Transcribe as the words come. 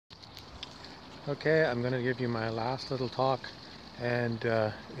Okay, I'm going to give you my last little talk, and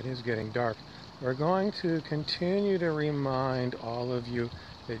it is getting dark. We're going to continue to remind all of you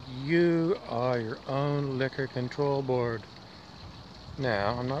that you are your own liquor control board.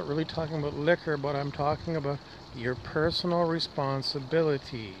 Now, I'm not really talking about liquor, but I'm talking about your personal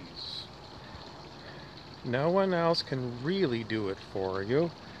responsibilities. No one else can really do it for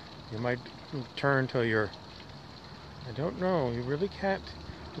you. You might turn to I don't know, you really can't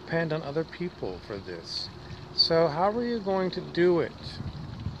depend on other people for this. So how are you going to do it?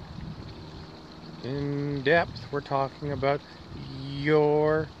 In depth, we're talking about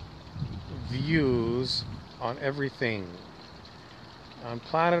your views on everything. On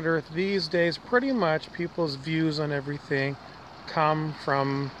planet Earth these days, pretty much people's views on everything come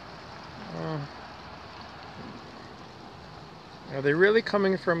from... are they really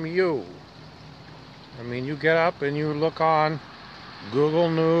coming from you? I mean, you get up and you look on Google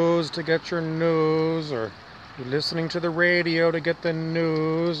News to get your news, or you're listening to the radio to get the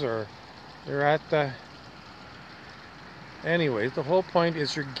news, or you're at the... Anyways, the whole point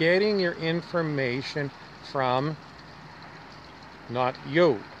is you're getting your information from not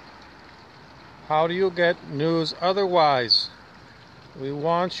you. How do you get news otherwise? We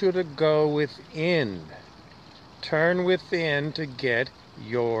want you to go within. Turn within to get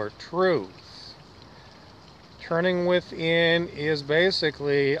your truth. Turning within is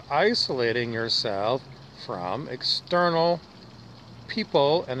basically isolating yourself from external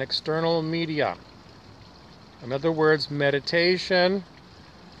people and external media. In other words, meditation.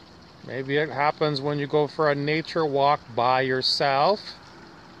 Maybe it happens when you go for a nature walk by yourself.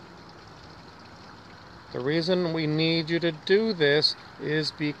 The reason we need you to do this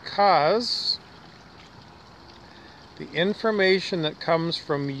is because the information that comes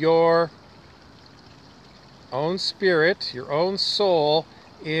from your own spirit, your own soul,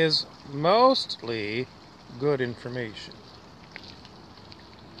 is mostly good information.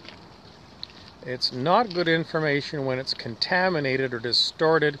 It's not good information when it's contaminated or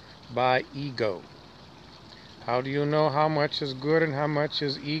distorted by ego. How do you know how much is good and how much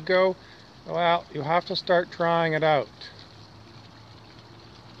is ego? Well, you have to start trying it out.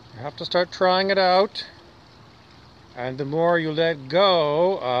 You have to start trying it out. And the more you let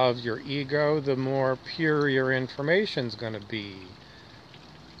go of your ego, the more pure your information's going to be.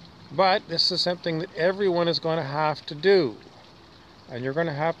 But this is something that everyone is going to have to do. And you're going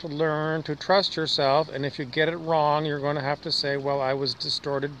to have to learn to trust yourself. And if you get it wrong, you're going to have to say, well, I was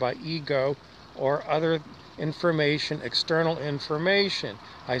distorted by ego or other information, external information.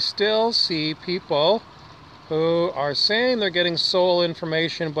 I still see people who are saying they're getting soul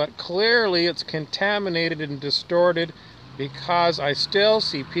information, but clearly it's contaminated and distorted, because I still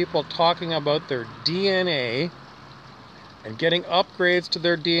see people talking about their DNA and getting upgrades to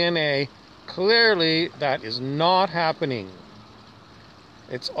their DNA. Clearly that is not happening.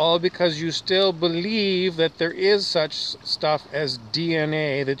 It's all because you still believe that there is such stuff as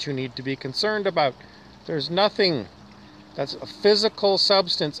DNA that you need to be concerned about. There's nothing. That's a physical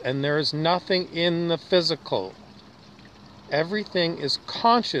substance, and there is nothing in the physical. Everything is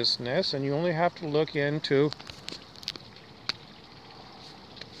consciousness, and you only have to look into...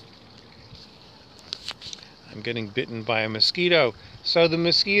 I'm getting bitten by a mosquito. So the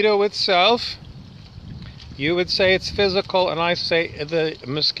mosquito itself, you would say it's physical, and I say the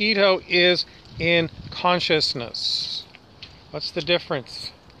mosquito is in consciousness. What's the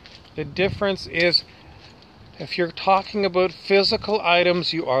difference? The difference is, if you're talking about physical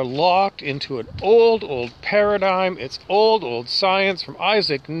items, you are locked into an old paradigm. It's old science from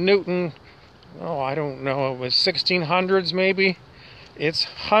Isaac Newton. Oh, I don't know, it was 1600s maybe. It's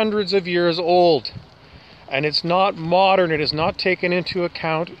hundreds of years old. And it's not modern. It has not taken into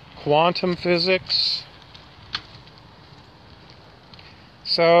account quantum physics.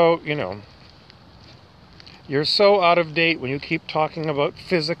 So, you're so out of date when you keep talking about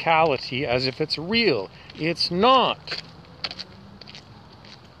physicality as if it's real. It's not.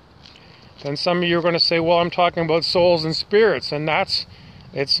 Then some of you are going to say, well, I'm talking about souls and spirits, and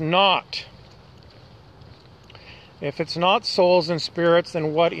it's not. If it's not souls and spirits,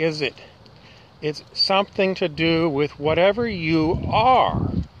 then what is it? It's something to do with whatever you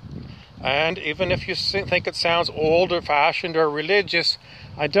are. And even if you think it sounds old or fashioned or religious,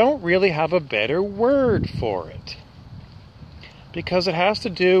 I don't really have a better word for it. Because it has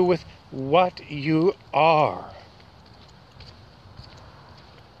to do with what you are.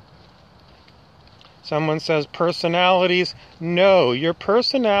 Someone says personalities. No, your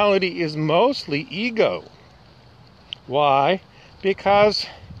personality is mostly ego. Why? Because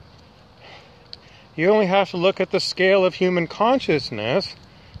you only have to look at the scale of human consciousness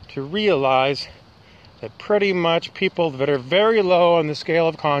to realize that pretty much people that are very low on the scale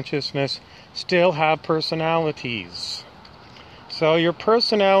of consciousness still have personalities. So your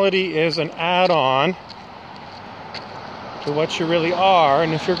personality is an add-on to what you really are,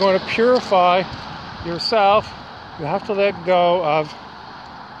 and if you're going to purify yourself, you have to let go of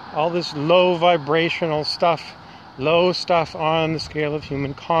all this low vibrational stuff, low stuff on the scale of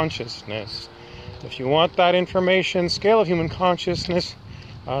human consciousness. If you want that information, scale of human consciousness,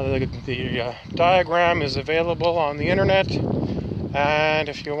 the diagram is available on the internet, and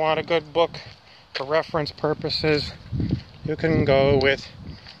if you want a good book for reference purposes, you can go with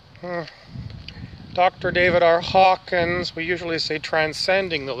Dr. David R. Hawkins. We usually say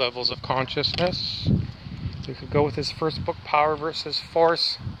Transcending the Levels of Consciousness. You could go with his first book, Power versus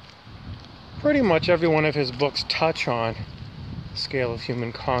Force. Pretty much every one of his books touch on the scale of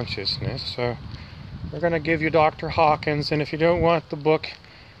human consciousness. So we're going to give you Dr. Hawkins, and if you don't want the book,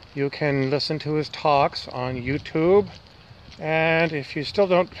 you can listen to his talks on YouTube. And if you still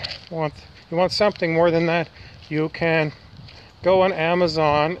don't want, you want something more than that, you can go on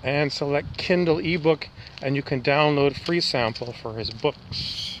Amazon and select Kindle ebook, and you can download a free sample for his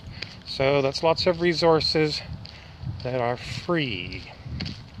books. So that's lots of resources that are free.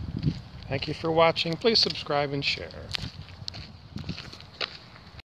 Thank you for watching. Please subscribe and share.